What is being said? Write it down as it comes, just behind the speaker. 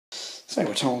So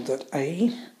we're told that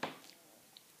A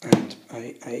and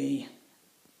A,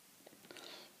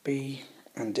 B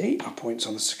and D are points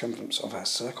on the circumference of our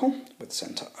circle with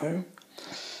centre O.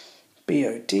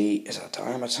 BOD is our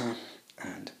diameter,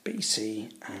 and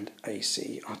BC and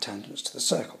AC are tangents to the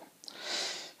circle.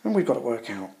 And we've got to work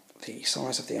out the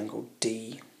size of the angle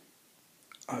DOA.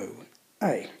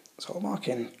 So I'll mark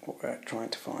in what we're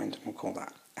trying to find, and we'll call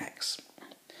that X.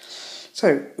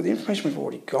 So with the information we've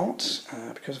already got,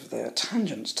 because of their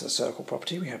tangents to the circle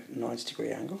property, we have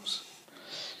 90-degree angles.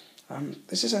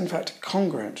 This is in fact a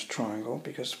congruent triangle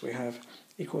because we have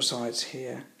equal sides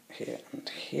here, here and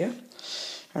here.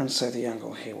 And so the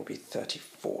angle here will be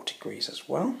 34 degrees as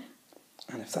well.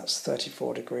 And if that's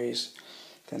 34 degrees,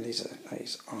 then these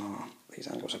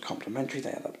angles are complementary.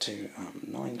 They add up to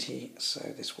 90,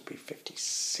 so this will be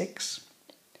 56.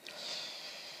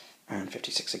 And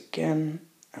 56 again.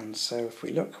 And so if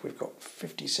we look, we've got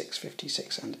 56,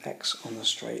 56 and X on the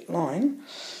straight line.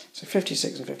 So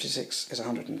 56 and 56 is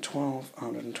 112.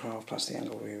 112 plus the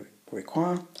angle we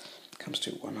require comes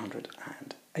to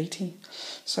 180.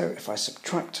 So if I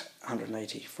subtract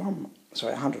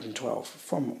 112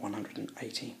 from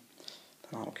 180,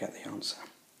 then I'll get the answer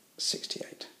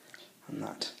 68. And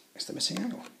that is the missing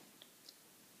angle.